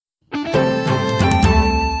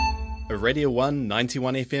a Radio 1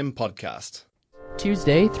 91 FM podcast.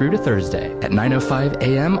 Tuesday through to Thursday at 9:05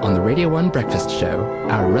 a.m. on the Radio 1 Breakfast Show,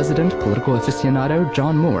 our resident political aficionado,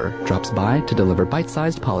 John Moore, drops by to deliver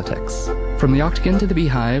bite-sized politics. From the Octagon to the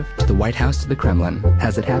Beehive, to the White House to the Kremlin.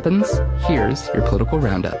 As it happens, here's your political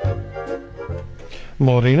roundup.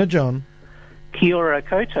 Morena, John. Kia ora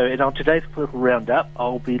koutou, and on today's political roundup,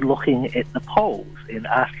 I'll be looking at the polls and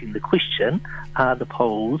asking the question, are the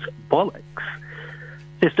polls bollocks?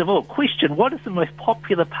 First of all, question, what is the most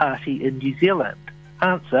popular party in New Zealand?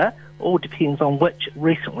 Answer, all depends on which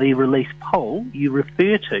recently released poll you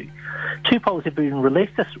refer to. Two polls have been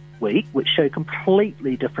released this week which show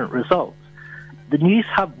completely different results. The News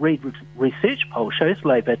Hub Reid Research poll shows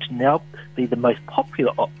Labour to now be the most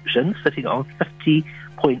popular option, sitting on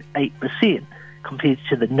 50.8%, compared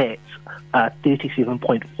to the Nats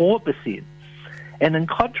 37.4%. And in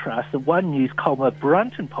contrast, the One News Colma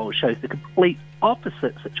Brunton poll shows the complete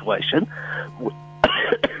opposite situation,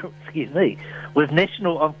 excuse me, with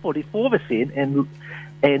National on 44%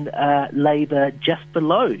 and Labour just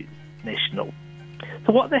below National.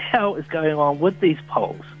 So what the hell is going on with these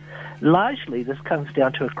polls? Largely, this comes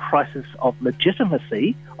down to a crisis of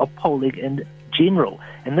legitimacy of polling in general,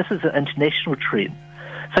 and this is an international trend.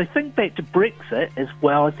 So think back to Brexit as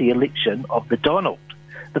well as the election of the Donald.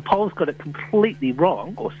 The polls got it completely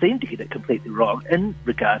wrong, or seemed to get it completely wrong, in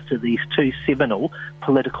regards to these two seminal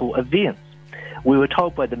political events. We were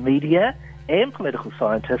told by the media and political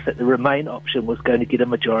scientists that the Remain option was going to get a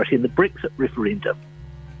majority in the Brexit referendum.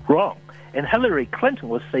 Wrong. And Hillary Clinton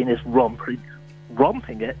was seen as romping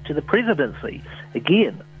it to the presidency.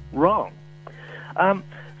 Again, wrong.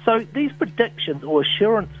 So these predictions or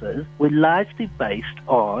assurances were largely based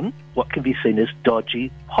on what can be seen as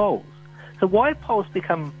dodgy polls. So why have polls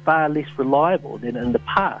become far less reliable than in the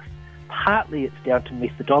past? Partly it's down to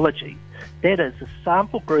methodology. That is, the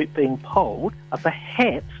sample group being polled are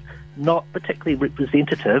perhaps not particularly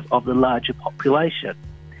representative of the larger population.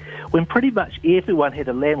 When pretty much everyone had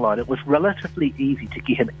a landline, it was relatively easy to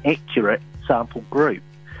get an accurate sample group.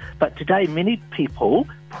 But today, many people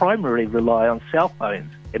primarily rely on cell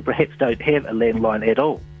phones and perhaps don't have a landline at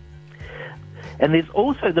all. And there's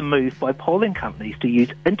also the move by polling companies to use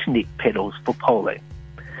internet panels for polling.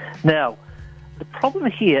 Now, the problem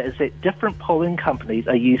here is that different polling companies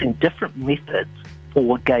are using different methods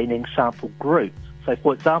for gaining sample groups. So,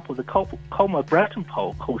 for example, the Colma Brunton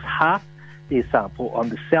poll calls half their sample on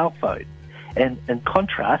the cell phone. And in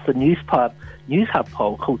contrast, the News Hub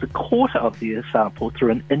poll calls a quarter of their sample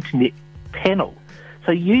through an internet panel.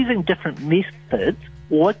 So using different methods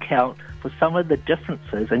will account for some of the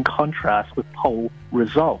differences in contrast with poll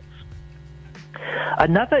results.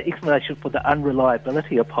 Another explanation for the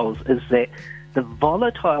unreliability of polls is that the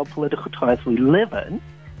volatile political times we live in,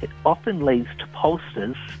 it often leads to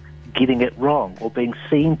pollsters getting it wrong or being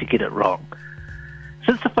seen to get it wrong.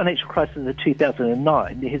 Since the financial crisis of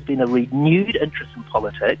 2009, there has been a renewed interest in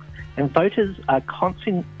politics, and voters are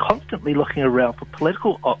constantly looking around for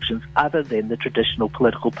political options other than the traditional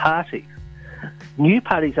political parties. New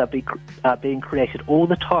parties are being created all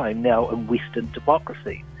the time now in Western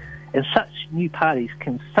democracy, and such new parties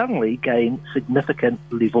can suddenly gain significant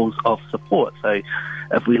levels of support. So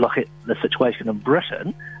if we look at the situation in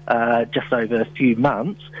Britain, just over a few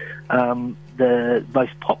months, the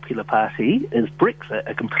most popular party is Brexit,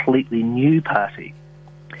 a completely new party.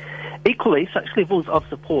 Equally, such levels of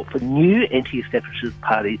support for new anti-establishment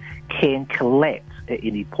parties can collapse at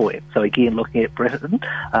any point. So again, looking at Britain,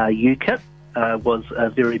 UKIP was a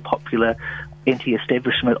very popular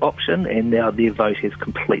anti-establishment option, and now their vote has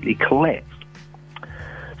completely collapsed.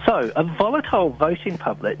 So a volatile voting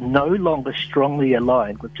public no longer strongly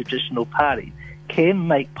aligned with traditional parties can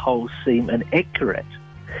make polls seem inaccurate,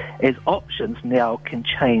 as options now can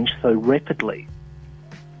change so rapidly.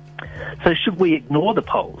 So should we ignore the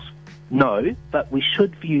polls? No, but we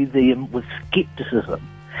should view them with scepticism,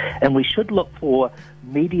 and we should look for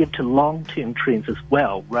medium to long-term trends as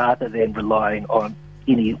well, rather than relying on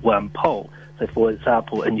any one poll. So, for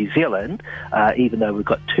example, in New Zealand, even though we've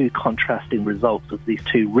got two contrasting results of these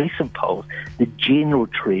two recent polls, the general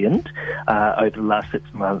trend over the last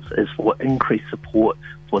 6 months is for increased support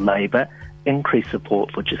for Labour, increased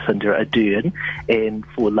support for Jacinda Ardern, and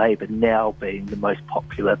for Labour now being the most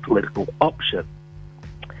popular political option.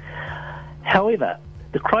 However,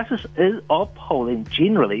 the crisis of polling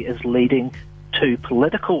generally is leading to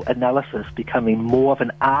political analysis becoming more of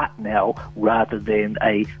an art now rather than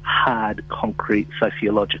a hard, concrete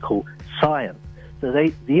sociological science. So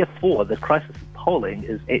therefore, the crisis of polling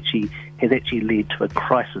has actually led to a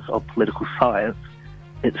crisis of political science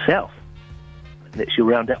itself. And that's your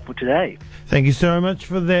roundup for today. Thank you so much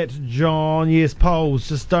for that, John. Yes, polls,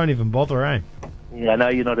 just don't even bother, eh? Yeah, I know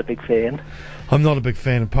you're not a big fan. I'm not a big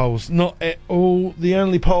fan of polls. Not at all. The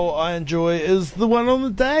only poll I enjoy is the one on the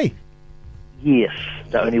day. Yes,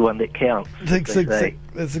 the only one that counts.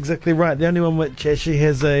 That's exactly right. The only one which actually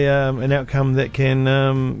has an outcome that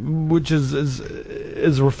can, which is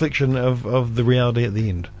a reflection of the reality at the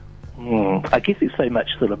end. I guess there's so much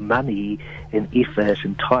sort of money and effort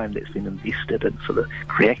and time that's been invested in sort of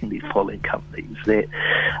creating these polling companies that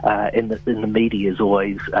in the media is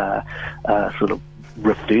always sort of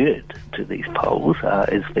referred to these polls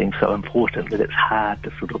as being so important that it's hard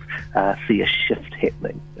to sort of see a shift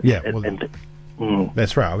happening. Yeah,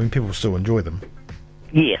 that's right. I mean, people still enjoy them.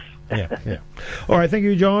 Yes. Yeah. All right, thank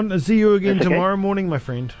you, John. I'll see you again tomorrow morning, my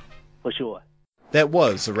friend. For sure. That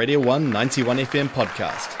was a Radio 1 91 FM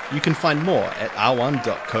podcast. You can find more at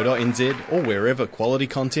r1.co.nz or wherever quality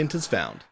content is found.